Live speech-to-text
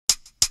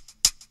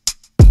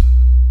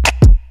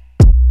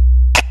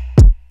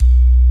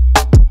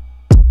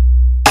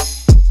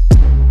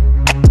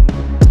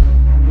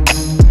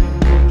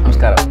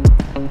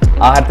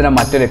aaHarem's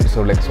മറ്റൊരു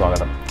എപ്പിസോഡിലേക്ക്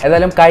സ്വാഗതം.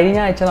 ഏതായാലും കഴിഞ്ഞ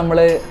ആഴ്ച നമ്മൾ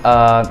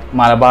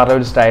മലബാറിലെ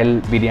ഒരു സ്റ്റൈൽ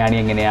ബിരിയാണി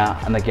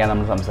എങ്ങനെയാണ്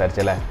നമ്മൾ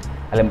സംസാരിച്ചല്ലേ.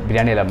 അല്ല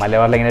ബിരിയാണി അല്ല,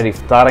 മലബാറിലെ എങ്ങനെ ഒരു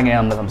ഇഫ്താർ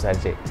എങ്ങനെയാണ് നമ്മൾ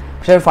സംസാരിച്ചത്.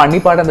 പക്ഷേ ഫണ്ണി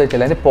പാട്ട് എന്താ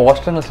വെച്ചാൽ അതിൻ്റെ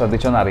പോസ്റ്റർ നിങ്ങൾ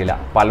ശ്രദ്ധിച്ചോന്ന് അറിയില്ല.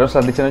 പലരും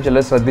ശ്രദ്ധിച്ചെന്ന്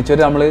ചിലർ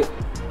ശ്രദ്ധിച്ചവർ നമ്മൾ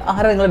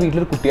ആരാ നിങ്ങളുടെ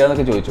വീട്ടിലൊരു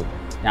കുട്ടികളെന്നൊക്കെ ചോദിച്ചു.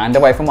 ഞാൻ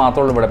എൻ്റെ വൈഫ്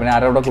മാത്രമേ ഉള്ളൂ ഇവിടെ, പിന്നെ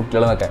ആരാ ഇവിടെ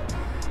കുട്ടികളെന്നൊക്കെ.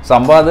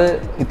 സംഭവം അത്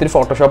ഇത്തിരി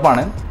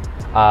ഫോട്ടോഷോപ്പാണ്.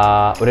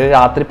 ഒരു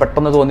രാത്രി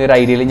പെട്ടെന്ന് തോന്നിയ ഒരു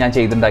ഐഡിയയിൽ ഞാൻ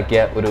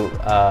ചെയ്തുണ്ടാക്കിയ ഒരു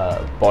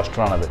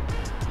പോസ്റ്ററാണത്.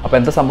 അപ്പോൾ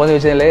എന്താ സംഭവം എന്ന്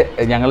ചോദിച്ചാൽ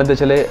ഞങ്ങളെന്താ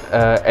വെച്ചാൽ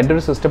എൻ്റെ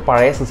ഒരു സിസ്റ്റം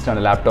പഴയ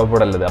സിസ്റ്റമാണ്,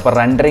 ലാപ്ടോപ്പോടെ ഉള്ളത്. അപ്പോൾ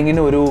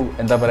റെൻഡറിങ്ങിന് ഒരു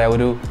എന്താ പറയുക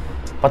ഒരു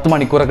 10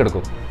 മണിക്കൂറൊക്കെ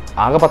എടുക്കും.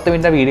 ആകെ 10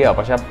 മിനിറ്റ് വീഡിയോ.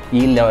 പക്ഷേ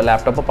ഈ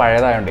ലാപ്ടോപ്പ്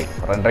പഴയതായതുകൊണ്ടേ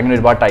റെൻഡറിങ്ങിന്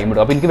ഒരുപാട് ടൈം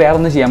എടുക്കും. അപ്പോൾ എനിക്ക് വേറെ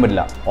ഒന്നും ചെയ്യാൻ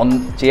പറ്റില്ല.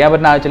 ചെയ്യാൻ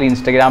പറ്റുന്ന വെച്ചാൽ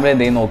ഇൻസ്റ്റാഗ്രാമിൽ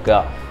എന്തെങ്കിലും നോക്കുക,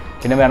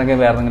 പിന്നെ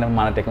വേണമെങ്കിൽ വേറെ ഇങ്ങനെ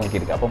മാനത്തേക്ക്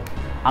നോക്കിയിരിക്കുക. അപ്പം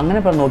അങ്ങനെ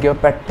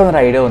നോക്കിയപ്പോൾ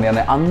പെട്ടെന്നൊരു ഐഡിയ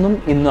തോന്നിയാണ്. അന്നും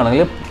ഇന്നും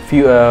ആണെങ്കിൽ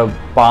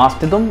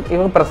പാസ്റ്റിതും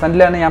ഇവ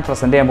പ്രസൻറ്റിലാണ് ഞാൻ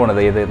പ്രസൻറ്റ് ചെയ്യാൻ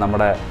പോകുന്നത് ഇത്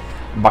നമ്മുടെ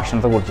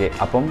ഭക്ഷണത്തെക്കുറിച്ച്.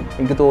 അപ്പം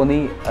എനിക്ക് തോന്നി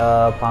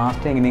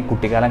പാസ്റ്റ് എങ്ങനെ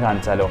കുട്ടിക്കാലം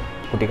കാണിച്ചാലോ,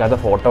 കുട്ടിക്കാലത്തെ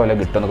ഫോട്ടോ വല്ല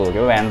കിട്ടുമെന്നൊക്കെ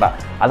നോക്കിയപ്പോൾ വേണ്ട,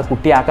 അത്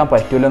കുട്ടിയാക്കാൻ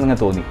പറ്റുമല്ലോ എന്നിങ്ങനെ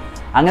തോന്നി.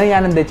 അങ്ങനെ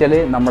ഞാൻ എന്താ വെച്ചാൽ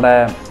നമ്മുടെ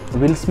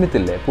വിൽ സ്മിത്ത്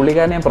ഇല്ലേ,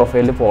 പുള്ളിക്കാരനെ ഞാൻ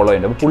പ്രൊഫൈലിൽ ഫോളോ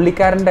ചെയ്യുന്നുണ്ട്. അപ്പോൾ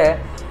പുള്ളിക്കാരൻ്റെ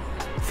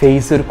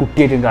ഫേസ് ഒരു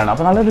കുട്ടിയായിട്ടും കാണാം.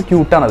 അപ്പോൾ നല്ലൊരു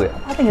ക്യൂട്ടാണത്.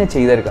 അതെങ്ങനെ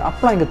ചെയ്തായിരിക്കും.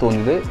 അപ്പോഴാണ് എനിക്ക്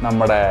തോന്നിയത്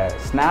നമ്മുടെ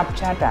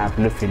സ്നാപ്ചാറ്റ്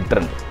ആപ്പിൽ ഫിൽറ്റർ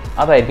ഉണ്ട്,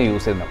 അതായിരിക്കും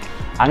യൂസ് ചെയ്യുന്നത്.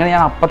 അങ്ങനെ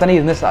ഞാൻ അപ്പം തന്നെ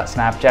ഇരുന്ന്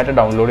സ്നാപ്ചാറ്റ്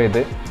ഡൗൺലോഡ്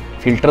ചെയ്ത്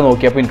ഫിൽറ്റർ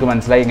നോക്കിയപ്പോൾ എനിക്ക്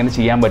മനസ്സിലായി ഇങ്ങനെ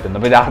ചെയ്യാൻ പറ്റുന്നു.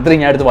 അപ്പോൾ രാത്രി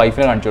ഞാൻ എടുത്ത്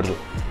വൈഫിനെ കാണിച്ചു കൊടുത്തു.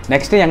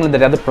 നെക്സ്റ്റ് ഞങ്ങൾ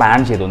എന്താ അത് പ്ലാൻ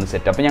ചെയ്തു ഒന്ന്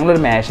സെറ്റ്. അപ്പോൾ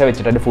ഞങ്ങളൊരു മേശ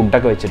വെച്ചിട്ട് അതിൻ്റെ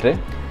ഫുഡൊക്കെ വെച്ചിട്ട്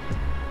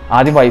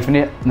ആദ്യം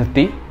വൈഫിനെ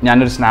നിർത്തി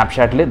ഞാനൊരു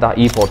സ്നാപ്ചാറ്റിൽ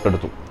ഈ ഫോട്ടോ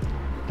എടുത്തു.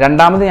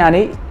 രണ്ടാമത് ഞാൻ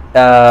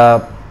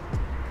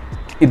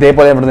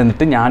ഇതേപോലെ ഇവിടെ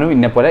നിന്നിട്ട് ഞാനും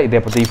ഇന്നെപ്പോലെ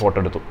ഇതേപോലത്തെ ഈ ഫോട്ടോ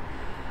എടുത്തു.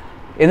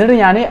 എന്നിട്ട്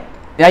ഞാൻ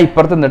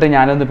ഇപ്പുറത്ത് നിന്നിട്ട്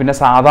ഞാനൊന്ന് പിന്നെ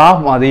സാധാ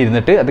മതി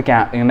ഇരുന്നിട്ട് അത്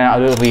ഇങ്ങനെ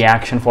ഒരു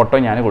റിയാക്ഷൻ ഫോട്ടോ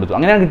ഞാൻ കൊടുത്തു.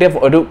 അങ്ങനെയാണ് കിട്ടിയ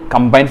ഒരു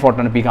കമ്പൈൻ ഫോട്ടോ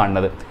ആണ് ഇപ്പോൾ ഈ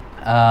കാണുന്നത്.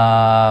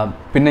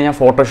 പിന്നെ ഞാൻ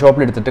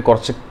ഫോട്ടോഷോപ്പിൽ എടുത്തിട്ട്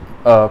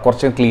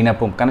കുറച്ച്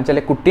ക്ലീനപ്പും, കാരണം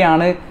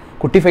വെച്ചാൽ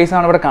കുട്ടി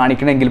ഫേസാണ് ഇവിടെ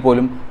കാണിക്കണമെങ്കിൽ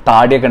പോലും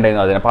താടിയൊക്കെ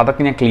ഉണ്ടായിരുന്നു അതിന്. അപ്പോൾ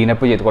അതൊക്കെ ഞാൻ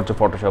ക്ലീനപ്പ് ചെയ്തു കുറച്ച്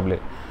ഫോട്ടോഷോപ്പിൽ.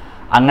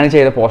 അങ്ങനെ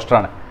ചെയ്ത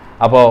പോസ്റ്ററാണ്.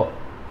 അപ്പോൾ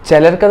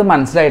ചിലർക്കത്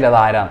മനസ്സിലായില്ല അത്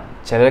ആരാണ്,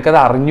 ചിലർക്കത്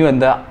അറിഞ്ഞു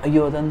എന്താ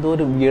അയ്യോ അതെന്തോ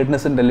ഒരു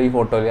വിയർഡ്നെസ് ഉണ്ടല്ലോ ഈ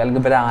ഫോട്ടോയിൽ,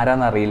 അല്ലെങ്കിൽ ഇവരെ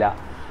ആരാന്ന് അറിയില്ല,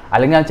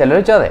 അല്ലെങ്കിൽ ഞാൻ ചിലർ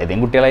വെച്ചാൽ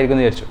ഏതെങ്കിലും കുട്ടികളായിരിക്കും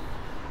എന്ന് വിചാരിച്ചു.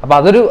 അപ്പോൾ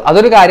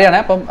അതൊരു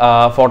കാര്യമാണ്. അപ്പം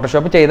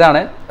ഫോട്ടോഷോപ്പ്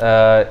ചെയ്താണ്.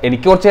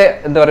 എനിക്ക് കുറച്ച്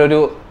എന്താ പറയുക ഒരു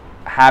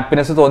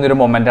ഹാപ്പിനെസ് തോന്നിയൊരു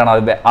മൊമെൻ്റാണ്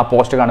അത്. ആ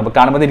പോസ്റ്റ്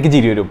കാണുമ്പോൾ എനിക്ക്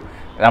ചിരി വരും.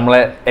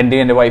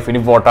 എൻ്റെ വൈഫിന്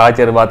ഫോട്ടോ ആ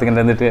ചെറുഭാഗത്ത്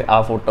ഇങ്ങനെ നിന്നിട്ട് ആ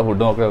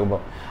ഫുഡ്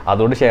നോക്കുമ്പോൾ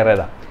അതുകൊണ്ട് ഷെയർ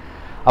ചെയ്താൽ.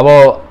 അപ്പോൾ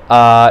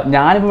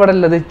ഞാനിപ്പോൾ ഇവിടെ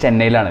ഉള്ളത്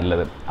ചെന്നൈയിലാണ്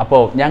ഉള്ളത്.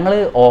 അപ്പോൾ ഞങ്ങൾ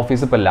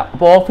ഓഫീസ് ഇപ്പോൾ അല്ല.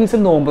 അപ്പോൾ ഓഫീസിൽ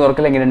നോമ്പ്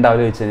തുറക്കൽ എങ്ങനെ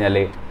ഉണ്ടാവുക വെച്ച് കഴിഞ്ഞാൽ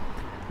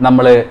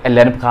നമ്മൾ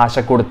എല്ലാവരും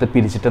കാശൊക്കെ കൊടുത്ത്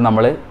പിരിച്ചിട്ട്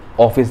നമ്മൾ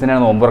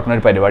ഓഫീസിനാണ് നോമ്പ് തുറക്കുന്ന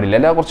ഒരു പരിപാടിയില്ല.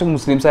 അല്ല കുറച്ച്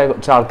മുസ്ലിംസ് ആയ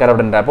കുറച്ച് ആൾക്കാർ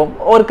അവിടെ ഉണ്ട്. അപ്പം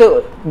അവർക്ക്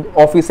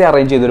ഓഫീസെ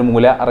അറേഞ്ച് ചെയ്തൊരു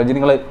മൂല അറേഞ്ച്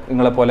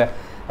നിങ്ങളെപ്പോലെ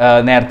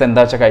നേരത്തെ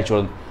എന്താ വെച്ചാൽ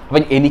കഴിച്ചോളും.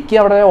 അപ്പം എനിക്ക്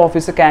അവിടെ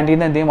ഓഫീസ്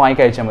ക്യാൻറ്റീനിൽ എന്തെങ്കിലും വാങ്ങി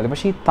കഴിച്ചാൽ മതി.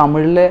 പക്ഷേ ഈ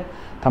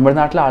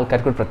തമിഴ്നാട്ടിലെ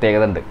ആൾക്കാർക്ക് ഒരു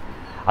പ്രത്യേകത ഉണ്ട്.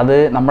 അത്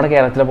നമ്മുടെ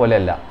കേരളത്തിലെ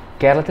പോലെയല്ല.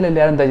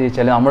 കേരളത്തിലെല്ലാവരും എന്താ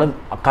ചോദിച്ചാൽ നമ്മൾ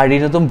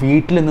കഴിയുന്നതും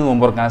വീട്ടിൽ നിന്ന്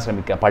നോമ്പ് തുറക്കാൻ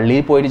ശ്രമിക്കുക.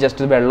 പള്ളിയിൽ പോയിട്ട്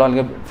ജസ്റ്റ് വെള്ളം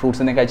അല്ലെങ്കിൽ ഫ്രൂട്ട്സ്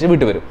എന്തെങ്കിലും കഴിച്ചിട്ട്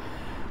വീട്ടിൽ വരും.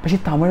 പക്ഷേ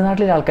ഈ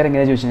തമിഴ്നാട്ടിലെ ആൾക്കാർ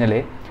എങ്ങനെയാണെന്ന് ചോദിച്ചു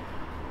കഴിഞ്ഞാൽ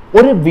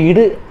ഒരു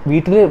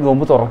വീട്ടിൽ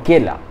നോമ്പ്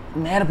തുറക്കുകയല്ല,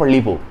 നേരെ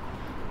പള്ളിയിൽ പോകും.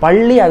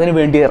 പള്ളി അതിന്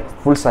വേണ്ടി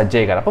ഫുൾ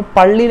സജ്ജീകരണം. അപ്പോൾ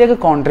പള്ളിയിലേക്ക്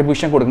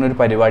കോൺട്രിബ്യൂഷൻ കൊടുക്കുന്ന ഒരു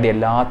പരിപാടി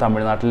എല്ലാ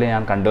തമിഴ്നാട്ടിലും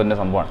ഞാൻ കണ്ടുവരുന്ന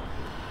സംഭവമാണ്.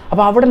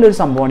 അപ്പോൾ അവിടെ ഉള്ളൊരു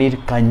സംഭവമാണ് ഈ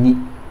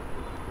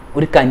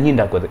ഒരു കഞ്ഞി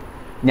ഉണ്ടാക്കും. അത്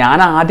ഞാൻ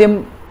ആദ്യം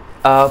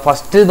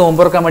ഫസ്റ്റ് നോമ്പ്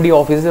തുറക്കാൻ വേണ്ടി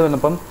ഓഫീസിൽ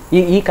വന്നപ്പം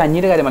ഈ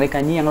കഞ്ഞിയുടെ കാര്യമാണ്. ഈ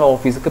കഞ്ഞി ഞങ്ങൾ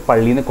ഓഫീസിലേക്ക്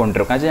പള്ളിയിൽ നിന്ന്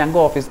കൊണ്ടുവരും. കാരണം വെച്ചാൽ ഞങ്ങൾക്ക്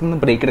ഓഫീസിൽ നിന്ന്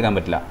ബ്രേക്ക് എടുക്കാൻ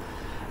പറ്റില്ല,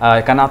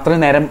 കാരണം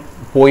അത്രയും നേരം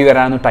പോയി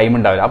വരാനൊന്നും ടൈം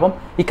ഉണ്ടാവില്ല. അപ്പം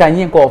ഈ കഞ്ഞി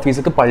ഞങ്ങൾക്ക്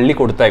ഓഫീസിലേക്ക് പള്ളി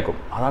കൊടുത്തയക്കും.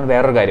 അതാണ്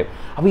വേറൊരു കാര്യം.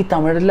 അപ്പോൾ ഈ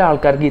തമിഴ്നാട്ടിലെ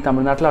ആൾക്കാർക്ക്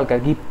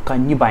ഈ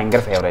കഞ്ഞി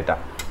ഭയങ്കര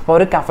ഫേവറേറ്റാണ്. അപ്പോൾ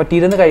അവർ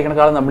കഫറ്റീരിയിൽ നിന്ന്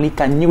കഴിക്കണക്കാളും നമ്മൾ ഈ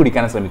കഞ്ഞി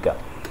കുടിക്കാനാണ് ശ്രമിക്കുക.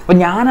 അപ്പോൾ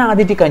ഞാൻ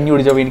ആദ്യമായിട്ട് ഈ കഞ്ഞി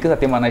കുടിച്ചപ്പോൾ എനിക്ക്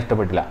സത്യം പറഞ്ഞാൽ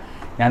ഇഷ്ടപ്പെട്ടില്ല.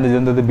 ഞാൻ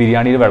ഇതെന്തത്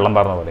ബിരിയാണിയിൽ വെള്ളം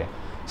പറഞ്ഞ പോലെ.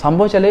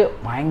 സംഭവം വെച്ചാൽ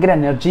ഭയങ്കര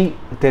എനർജി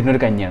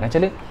തരുന്നൊരു കഞ്ഞിയാണ്.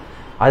 വെച്ചാൽ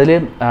അതിൽ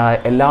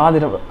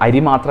എല്ലാത്തിനും അരി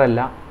മാത്രമല്ല,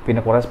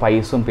 പിന്നെ കുറേ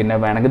സ്പൈസും, പിന്നെ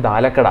വേണമെങ്കിൽ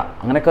ദാലക്കട,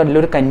 അങ്ങനെയൊക്കെ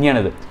നല്ലൊരു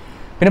കഞ്ഞിയാണിത്.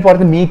 പിന്നെ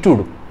പുറത്ത് മീറ്റ്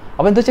ഇടും.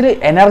 അപ്പോൾ എന്താ വെച്ചാൽ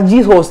എനർജി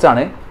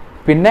സോഴ്സാണ്.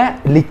 പിന്നെ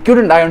ലിക്വിഡ്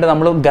ഉണ്ടായതുകൊണ്ട്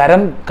നമ്മൾ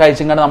ഗരം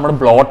കഴിച്ചുകൊണ്ട് നമ്മൾ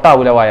ബ്ലോട്ട്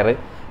ആവില്ല വയറ്.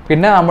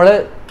 പിന്നെ നമ്മൾ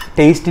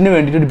ടേസ്റ്റിന്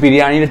വേണ്ടിയിട്ട് ഒരു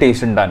ബിരിയാണിയുടെ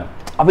ടേസ്റ്റ് ഉണ്ടാകും.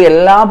 അപ്പോൾ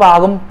എല്ലാ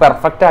ഭാഗവും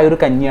പെർഫെക്റ്റ് ആയൊരു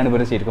കഞ്ഞിയാണ്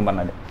ഇവർ ശരിക്കും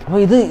പറഞ്ഞാൽ.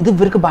 അപ്പോൾ ഇത്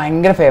ഇവർക്ക്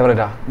ഭയങ്കര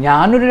ഫേവറേറ്റാണ്.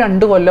 ഞാനൊരു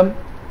 2 കൊല്ലം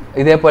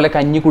ഇതേപോലെ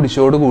കഞ്ഞി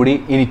കുടിച്ചോടുകൂടി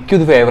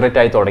എനിക്കിത് ഫേവറേറ്റ്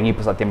ആയി തുടങ്ങി.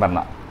 ഇപ്പോൾ സത്യം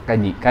പറഞ്ഞാൽ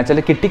കഞ്ഞി കാരണം വെച്ചാൽ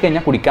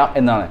കിട്ടിക്കഴിഞ്ഞാൽ കുടിക്കാം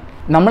എന്നാണ്.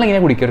 നമ്മളിങ്ങനെ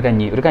കുടിക്കുക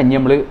ഒരു കഞ്ഞി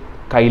നമ്മൾ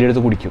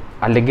കയ്യിലെടുത്ത് കുടിക്കും.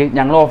 അല്ലെങ്കിൽ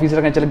ഞങ്ങൾ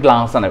ഓഫീസിലൊക്കെ വെച്ചാൽ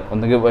ഗ്ലാസ്സാണ്,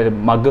 ഒന്നുകിൽ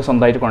മഗ്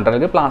സ്വന്തമായിട്ട് കൊണ്ടുവരാം,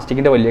 അല്ലെങ്കിൽ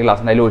പ്ലാസ്റ്റിക്കിൻ്റെ വലിയ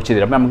ഗ്ലാസ് അതിൽ ഒഴിച്ച്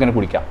തരും. അപ്പോൾ നമുക്കിങ്ങനെ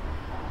കുടിക്കാം.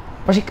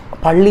 പക്ഷേ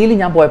പള്ളിയിൽ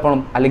ഞാൻ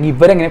പോയപ്പോഴും അല്ലെങ്കിൽ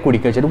ഇവരെങ്ങനെ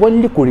കുടിക്കുക വെച്ചാൽ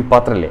വലിയ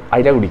കുഴിപ്പാത്രമല്ലേ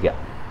അതിലാണ് കുടിക്കുക.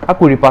 ആ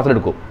കുഴിപ്പാത്രം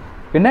എടുക്കും.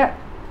 പിന്നെ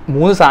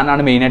 3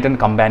 സാധനമാണ്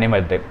മെയിനായിട്ട് കമ്പാനിയൻ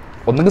വരുന്നത്.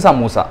 ഒന്നുകിൽ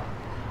സമൂസ,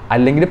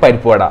 അല്ലെങ്കിൽ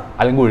പരിപ്പ് വട,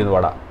 അല്ലെങ്കിൽ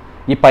ഉഴുന്നുവട.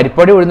 ഈ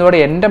പരിപ്പടി ഉഴുന്നുവട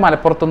എൻ്റെ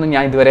മലപ്പുറത്തൊന്നും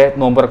ഞാൻ ഇതുവരെ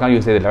നോമ്പ് തുറക്കാൻ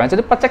യൂസ് ചെയ്തില്ല. കാരണം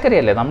വെച്ചാൽ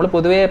പച്ചക്കറിയല്ലേ, നമ്മൾ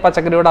പൊതുവേ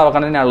പച്ചക്കറിയോട്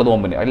അവക്കണം തന്നെയുള്ള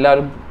നോമ്പിന്,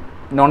 എല്ലാവരും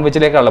നോൺ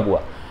വെജിലേക്കുള്ള പോവുക.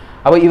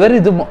 അപ്പോൾ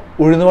ഇത്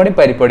ഉഴുന്നുവടയും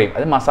പരിപ്പടിയും,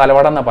 അത്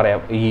മസാലവട എന്നാണ്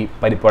പറയാം ഈ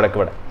പരിപ്പടയ്ക്ക്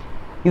ഇവിടെ.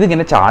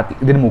 ഇതിങ്ങനെ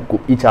ഇതിന്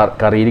മുക്കും, ഈ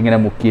കറിയിൽ ഇങ്ങനെ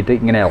മുക്കിയിട്ട്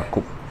ഇങ്ങനെ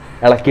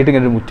ഇളക്കിയിട്ട്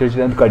ഇങ്ങനെ ഒരു മുറ്റ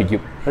വെച്ചിട്ട് അത്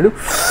കടിക്കും,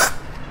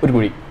 ഒരു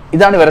കുഴി.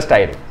 ഇതാണ് ഇവരുടെ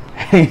സ്റ്റൈൽ.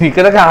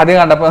 എനിക്കതൊക്കെ ആദ്യം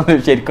കണ്ടപ്പോൾ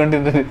ശരിക്കും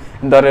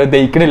എന്താ പറയുക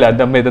ദഹിക്കണില്ല.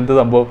 എൻ്റെ അമ്മ ഇതെന്ത്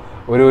സംഭവം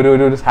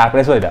ഒരു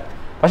ഹാപ്പിനെസ് വരില്ല.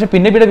 പക്ഷെ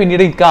പിന്നീട്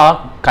എനിക്ക് ആ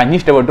കഞ്ഞി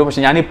ഇഷ്ടപ്പെട്ടു.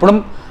 പക്ഷെ ഞാൻ ഇപ്പോഴും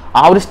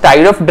ആ ഒരു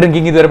സ്റ്റൈൽ ഓഫ്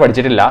ഡ്രിങ്കിങ് ഇതുവരെ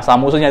പഠിച്ചിട്ടില്ല.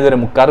 സമൂസ ഞാൻ ഇതുവരെ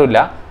മുക്കാറുമില്ല.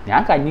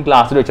 ഞാൻ കഞ്ഞി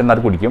ഗ്ലാസ്സിൽ വെച്ചെന്നാൽ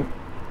കുടിക്കും,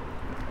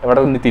 എവിടെ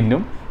നിന്ന്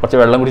തിന്നും, കുറച്ച്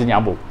വെള്ളം കുടിച്ച്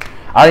ഞാൻ പോകും.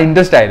 അത്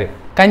എൻ്റെ സ്റ്റൈല്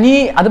കഞ്ഞി.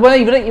 അതുപോലെ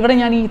ഇവിടെ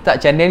ഞാൻ ഈ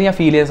ചെന്നൈയിൽ ഞാൻ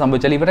ഫീൽ ചെയ്ത്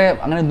സംഭവിച്ചാൽ ഇവിടെ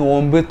അങ്ങനെ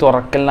നോമ്പ്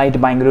തുറക്കലിനായിട്ട്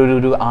ഭയങ്കര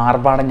ഒരു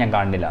ആർഭാടം ഞാൻ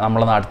കാണുന്നില്ല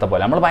നമ്മളെ നാട്ടിലത്തെ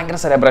പോലെ. നമ്മൾ ഭയങ്കര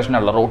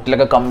സെലിബ്രേഷനുള്ള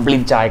റോട്ടിലൊക്കെ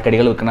കംപ്ലീറ്റ്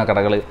ചായക്കടികൾ വിൽക്കുന്ന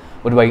കടകൾ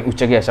ഒരു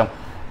ഉച്ചയ്ക്ക് ശേഷം.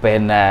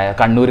 പിന്നെ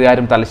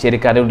കണ്ണൂരുകാരും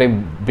തലശ്ശേരിക്കാരുടെ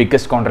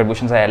ബിഗ്ഗസ്റ്റ്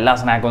കോൺട്രിബ്യൂഷൻസ് എല്ലാ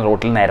സ്നാക്കും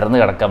റോട്ടിൽ നിരന്ന്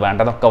കിടക്കുക,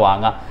 വേണ്ടതൊക്കെ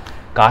വാങ്ങുക,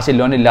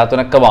 കാശില്ലോനും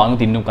ഇല്ലാത്തവനൊക്കെ വാങ്ങും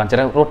തിന്നും.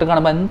 ചില റോട്ടിൽ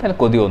കാണുമ്പോൾ എന്തായാലും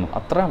കൊതി തോന്നും.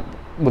 അത്ര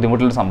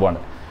ബുദ്ധിമുട്ടുള്ള സംഭവമാണ്.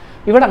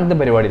 ഇവിടെ അങ്ങനത്തെ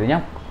പരിപാടിയില്ല.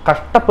 ഞാൻ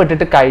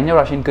കഷ്ടപ്പെട്ടിട്ട് കഴിഞ്ഞ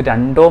പ്രാവശ്യം എനിക്ക്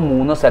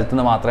 2-3 സ്ഥലത്ത്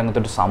നിന്ന് മാത്രം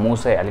അങ്ങനത്തെ ഒരു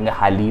സമൂസ അല്ലെങ്കിൽ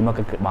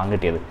ഹലീമൊക്കെ വാങ്ങി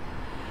കിട്ടിയത്.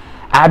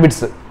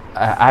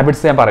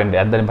 ആബിഡ്സ് ഞാൻ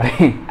പറയുന്നുണ്ട്, എന്തായാലും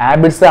പറയും.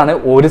 ആബിഡ്സ് ആണ്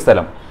ഒരു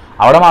സ്ഥലം,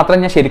 അവിടെ മാത്രമേ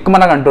ഞാൻ ശരിക്കും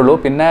പറഞ്ഞാൽ കണ്ടുള്ളൂ.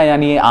 പിന്നെ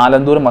ഞാൻ ഈ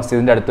ആലന്തൂർ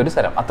മസ്ജിദിൻ്റെ അടുത്തൊരു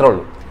സ്ഥലം, അത്രേ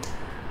ഉള്ളൂ.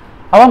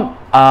 അപ്പം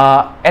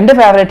എൻ്റെ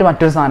ഫേവറേറ്റ്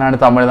മറ്റൊരു സാധനമാണ്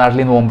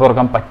തമിഴ്നാട്ടിൽ നോമ്പ്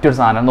തുറക്കാൻ പറ്റിയൊരു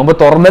സാധനം, നോമ്പ്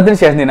തുറന്നതിന്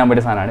ശേഷം തിന്നാൻ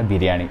പറ്റിയ സാധനമാണ്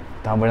ബിരിയാണി.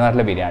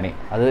 തമിഴ്നാട്ടിലെ ബിരിയാണി.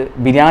 അത്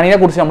ബിരിയാണിയെ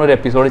കുറിച്ച് നമ്മളൊരു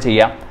എപ്പിസോഡ്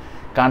ചെയ്യാം.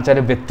 കാരണം വെച്ചാൽ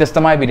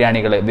വ്യത്യസ്തമായ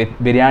ബിരിയാണികൾ,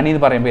 ബിരിയാണി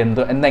എന്ന്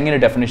പറയുമ്പോൾ എന്തെങ്കിലും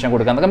ഡെഫിനേഷൻ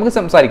കൊടുക്കാം എന്നൊക്കെ നമുക്ക്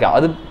സംസാരിക്കാം.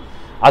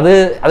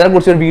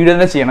 അതിനെക്കുറിച്ച് ഒരു വീഡിയോ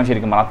തന്നെ ചെയ്യണം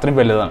ശരിക്കും പറഞ്ഞാൽ, അത്രയും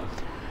വലുതാണ്.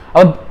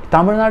 അപ്പം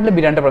തമിഴ്നാട്ടിലെ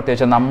ബിരിയാണിയുടെ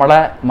പ്രത്യേകിച്ച്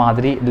നമ്മളെ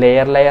മാതിരി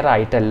ലെയർ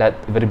ആയിട്ടല്ല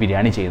ഇവർ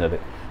ബിരിയാണി ചെയ്യുന്നത്.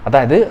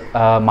 അതായത്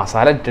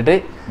മസാല ഇട്ടിട്ട്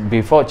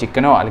ബീഫോ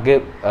ചിക്കനോ അല്ലെങ്കിൽ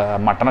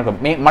മട്ടനൊക്കെ,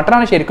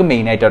 മട്ടനാണ് ശരിക്കും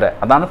മെയിനായിട്ട് അവിടെ,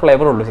 അതാണ്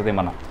ഫ്ലേവർ ഉള്ളൂ സത്യം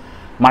പറഞ്ഞാൽ.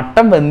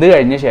 മട്ടൻ വെന്ത്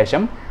കഴിഞ്ഞ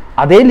ശേഷം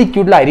അതേ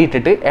ലിക്വിഡിൽ അരി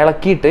ഇട്ടിട്ട്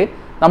ഇളക്കിയിട്ട്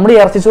നമ്മൾ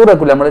ഇറച്ചിച്ചോറ്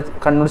വെക്കില്ല നമ്മൾ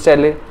കണ്ണൂർ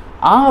സ്റ്റൈലിൽ,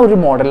 ആ ഒരു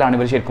മോഡലാണ്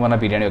ഇവർ ശരിക്കും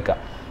പറഞ്ഞാൽ ബിരിയാണി വെക്കുക.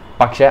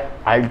 പക്ഷേ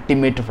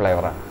അൾട്ടിമേറ്റ്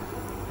ഫ്ലേവറാണ്.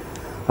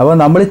 അപ്പോൾ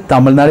നമ്മൾ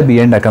തമിഴ്നാട്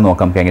ബിരിയാണി ഉണ്ടാക്കാൻ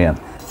നോക്കാം നമുക്ക് എങ്ങനെയാണ്.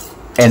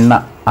 എണ്ണ,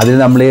 അതിൽ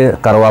നമ്മൾ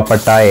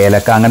കറുവാപ്പട്ട,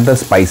 ഏലക്ക അങ്ങനത്തെ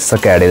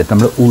സ്പൈസൊക്കെ ആഡ് ചെയ്തിട്ട്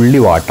നമ്മൾ ഉള്ളി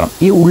വാട്ടണം.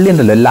 ഈ ഉള്ളി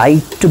ഉണ്ടല്ലോ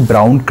ലൈറ്റ്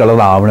ബ്രൗൺ കളർ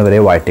ആവണ വരെ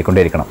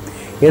വാട്ടിക്കൊണ്ടേയിരിക്കണം.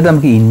 ഇത്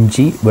നമുക്ക്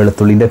ഇഞ്ചി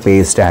വെളുത്തുള്ളിൻ്റെ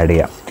പേസ്റ്റ് ആഡ്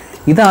ചെയ്യാം.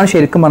 ഇതാണ്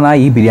ശരിക്കും പറഞ്ഞാൽ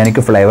ഈ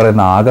ബിരിയാണിക്ക് ഫ്ലേവർ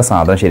എന്ന ആകെ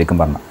സാധനം ശരിക്കും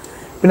പറഞ്ഞാൽ.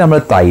 പിന്നെ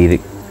നമ്മൾ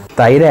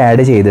തൈര്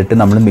ആഡ് ചെയ്തിട്ട്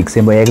നമ്മൾ മിക്സ്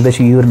ചെയ്യുമ്പോൾ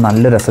ഏകദേശം ഈ ഒരു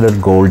നല്ല രസമുള്ള ഒരു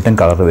ഗോൾഡൻ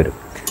കളർ വരും.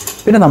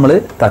 പിന്നെ നമ്മൾ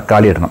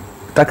തക്കാളി ഇടണം.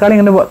 തക്കാളി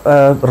ഇങ്ങനെ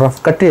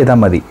റഫ് കട്ട് ചെയ്താൽ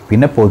മതി.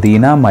 പിന്നെ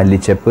പുതിന,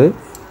 മല്ലിച്ചപ്പ്,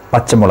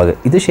 പച്ചമുളക്.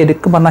 ഇത്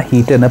ശരിക്കും പറഞ്ഞാൽ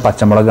ഹീറ്റ് വരുന്ന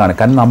പച്ചമുളകാണ്.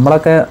 കാരണം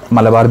നമ്മളൊക്കെ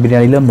മലബാർ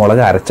ബിരിയാണിയിൽ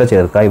മുളക് അരച്ച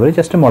ചേർക്കുക, ഇവർ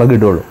ജസ്റ്റ് മുളക്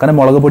ഇടുകയുള്ളൂ. കാരണം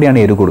മുളക് പൊടിയാണ്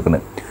എരിവ്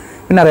കൊടുക്കുന്നത്.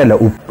 പിന്നെ അറിയാമല്ലോ,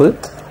 ഉപ്പ്,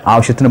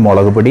 ആവശ്യത്തിന്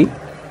മുളക് പൊടി,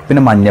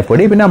 പിന്നെ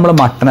മഞ്ഞൾപ്പൊടി, പിന്നെ നമ്മൾ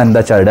മട്ടൺ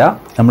എന്താ ചടുക,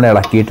 നമ്മൾ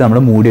ഇളക്കിയിട്ട് നമ്മൾ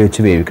മൂടി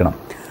വെച്ച് വേവിക്കണം.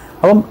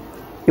 അപ്പം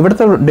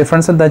ഇവിടുത്തെ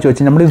ഡിഫറൻസ് എന്താണെന്ന്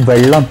ചോദിച്ചാൽ നമ്മൾ ഈ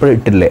വെള്ളം ഇപ്പോൾ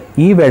ഇട്ടില്ലേ,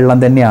 ഈ വെള്ളം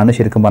തന്നെയാണ്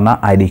ശരിക്കും പറഞ്ഞാൽ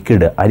അരിക്ക്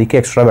ഇടുക. അരിക്ക്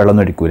എക്സ്ട്രാ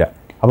വെള്ളമൊന്നും എടുക്കില്ല.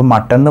 അപ്പം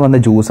മട്ടണിൽ വന്ന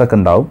ജ്യൂസൊക്കെ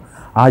ഉണ്ടാവും.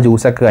 ആ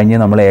ജ്യൂസൊക്കെ കഴിഞ്ഞ്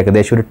നമ്മൾ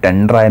ഏകദേശം ഒരു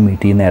ടെൻഡറായ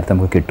മീറ്റ് ചെയ്യുന്ന നേരത്തെ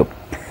നമുക്ക് കിട്ടും.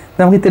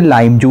 നമുക്ക് ഇത്തിരി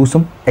ലൈം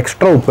ജ്യൂസും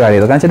എക്സ്ട്രാ ഉപ്പ് ആഡ്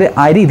ചെയ്തത്. കാരണം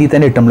വെച്ചാൽ അരി ഇതിൽ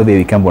തന്നെ ഇട്ട് നമ്മൾ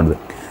വേവിക്കാൻ പോകുന്നത്.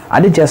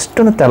 അത് ജസ്റ്റ്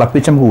ഒന്ന്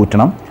തിളപ്പിച്ച് നമുക്ക്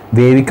ഊറ്റണം.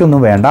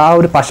 വേവിക്കൊന്നും വേണ്ട. ആ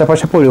ഒരു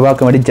പശപ്പശപ്പ്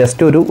ഒഴിവാക്കാൻ വേണ്ടി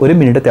ജസ്റ്റ് ഒരു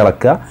മിനിറ്റ്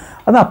തിളക്കുക,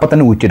 അത് അപ്പം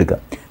തന്നെ ഊറ്റിയെടുക്കുക.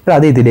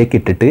 അത് ഇതിലേക്ക്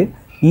ഇട്ടിട്ട്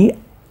ഈ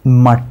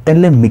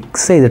മട്ടനിൽ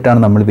മിക്സ് ചെയ്തിട്ടാണ്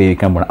നമ്മൾ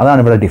വേവിക്കാൻ പോകുന്നത്.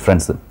 അതാണ് ഇവിടെ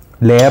ഡിഫറൻസ്.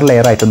 ലെയർ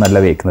നല്ല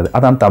വേവിക്കുന്നത്.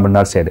 അതാണ്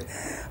തമിഴ്നാട് സ്റ്റൈൽ.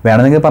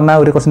 വേണമെങ്കിൽ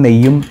പറഞ്ഞാൽ കുറച്ച്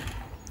നെയ്യും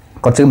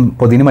കുറച്ച്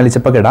പുതിന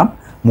മല്ലിച്ചപ്പൊക്കെ ഇടാം,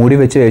 മൂടി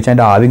വെച്ച് വേവിച്ചാൽ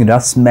അതിൻ്റെ ആവി കിട്ടും.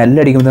 ആ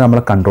സ്മെല്ലടിക്കുമ്പോൾ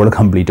നമ്മളെ കൺട്രോൾ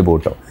കംപ്ലീറ്റ്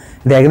പോകട്ടോ.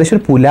 ഇത് ഏകദേശം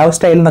ഒരു പുലാവ്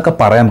സ്റ്റൈൽ എന്നൊക്കെ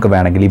പറയാം നമുക്ക്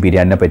വേണമെങ്കിൽ ഈ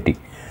ബിരിയാണിനെ പറ്റി.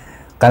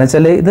 കാരണം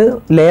വെച്ചാൽ ഇത്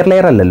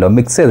ലെയർ അല്ലല്ലോ,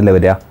 മിക്സ് ചെയ്തല്ലേ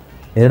വരിക.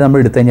 ഇത് നമ്മൾ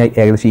എടുത്തു കഴിഞ്ഞാൽ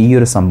ഏകദേശം ഈ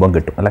ഒരു സംഭവം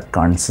കിട്ടും. നല്ല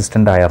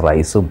കൺസിസ്റ്റൻ്റ് ആയ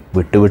റൈസും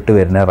വിട്ട്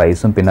വരുന്ന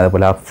റൈസും പിന്നെ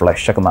അതുപോലെ ആ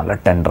ഫ്ലഷൊക്കെ നല്ല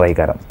ടെൻഡറായി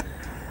കാരണം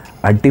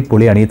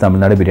അടിപൊളിയാണ് ഈ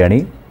തമിഴ്നാട് ബിരിയാണി.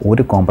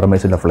 ഒരു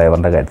കോംപ്രമൈസും ഇല്ല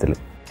ഫ്ലേവറിൻ്റെ കാര്യത്തിൽ.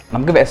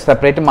 നമുക്ക്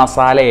സെപ്പറേറ്റ്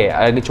മസാലയെ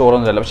അല്ലെങ്കിൽ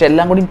ചോറൊന്നുമില്ല, പക്ഷേ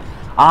എല്ലാം കൂടി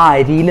ആ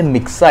അരിയിൽ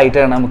മിക്സ്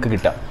ആയിട്ടാണ് നമുക്ക്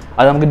കിട്ടുക.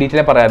 അത് നമുക്ക്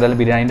ഡീറ്റെയിൽ പറയാം, അതായത്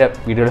ബിരിയാണീൻ്റെ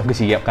വീഡിയോയിലൊക്കെ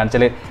ചെയ്യാം. കാരണം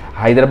വെച്ചാൽ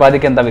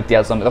ഹൈദരാബാദിക്ക് എന്താ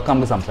വ്യത്യാസം ഇതൊക്കെ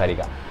നമുക്ക്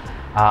സംസാരിക്കാം.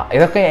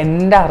 ഇതൊക്കെ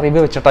എൻ്റെ അറിവ്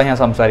വെച്ചിട്ടാണ് ഞാൻ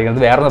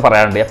സംസാരിക്കുന്നത്. വേറെ ഒന്ന്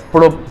പറയാറുണ്ട്,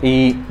 എപ്പോഴും ഈ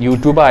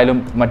യൂട്യൂബ് ആയാലും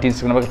മറ്റ്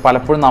ഇൻസ്റ്റാഗ്രാമൊക്കെ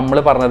പലപ്പോഴും നമ്മൾ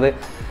പറഞ്ഞത്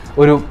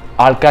ഒരു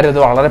ആൾക്കാർ ഇത്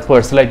വളരെ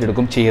പേഴ്സണലായിട്ട്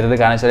എടുക്കും ചെയ്തത്.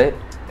 കാരണം വെച്ചാൽ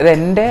ഇത്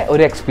എൻ്റെ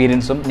ഒരു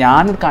എക്സ്പീരിയൻസും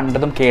ഞാൻ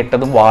കണ്ടതും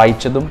കേട്ടതും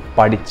വായിച്ചതും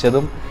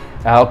പഠിച്ചതും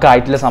ഒക്കെ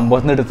ആയിട്ടുള്ള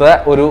സംഭവത്തിൽ എടുത്ത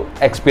ഒരു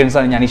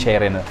എക്സ്പീരിയൻസാണ് ഞാൻ ഈ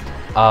ഷെയർ ചെയ്യുന്നത്.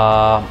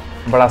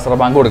 ഇവിടെ അസർ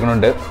ബാങ്ക്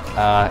കൊടുക്കുന്നുണ്ട്.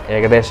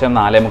 ഏകദേശം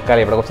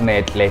 4:45. ഇവിടെ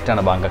കുറച്ച്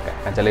ലേറ്റാണ് ബാങ്കൊക്കെ.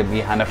 എന്നുവെച്ചാൽ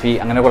ഈ ഹനഫി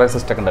അങ്ങനെ കുറേ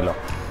സിസ്റ്റം ഒക്കെ ഉണ്ടല്ലോ.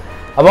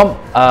 അപ്പം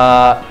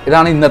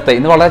ഇതാണ്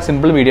ഇന്ന് വളരെ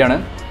സിമ്പിൾ വീഡിയോ ആണ്.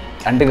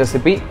 2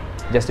 റെസിപ്പി,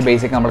 ജസ്റ്റ്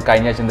ബേസിക് നമ്മൾ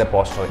കഴിഞ്ഞ ആഴ്ച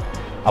പോസ്റ്റർ.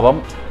 അപ്പം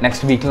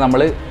നെക്സ്റ്റ് വീക്കിൽ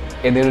നമ്മൾ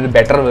എന്തെങ്കിലും ഒരു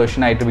ബെറ്റർ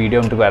വേർഷനായിട്ട് വീഡിയോ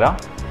നമുക്ക് വരാം.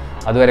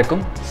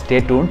 അതുവരെക്കും സ്റ്റേ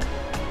ട്യൂൺഡ്.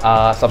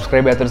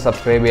 സബ്സ്ക്രൈബ് ചെയ്യാത്തൊരു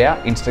സബ്സ്ക്രൈബ് ചെയ്യുക.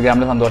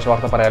 ഇൻസ്റ്റാഗ്രാമിൽ സന്തോഷ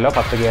വാർത്ത പറയാമല്ലോ.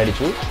 10K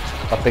അടിച്ചു.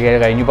 10K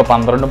കഴിഞ്ഞു. ഇപ്പോൾ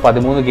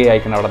 12-13K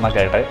അയക്കണം അവിടെ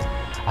നിന്നൊക്കെ ആയിട്ട്.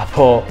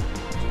 അപ്പോൾ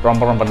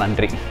ரொம்ப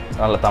നന്ദി.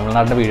 നല്ല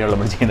തമിഴ്നാടിൻ്റെ വീഡിയോ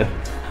നമ്മൾ ചെയ്യുന്നത്.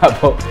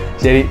 അപ്പോൾ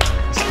ശരി,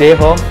 stay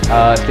home,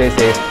 stay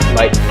safe,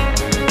 by.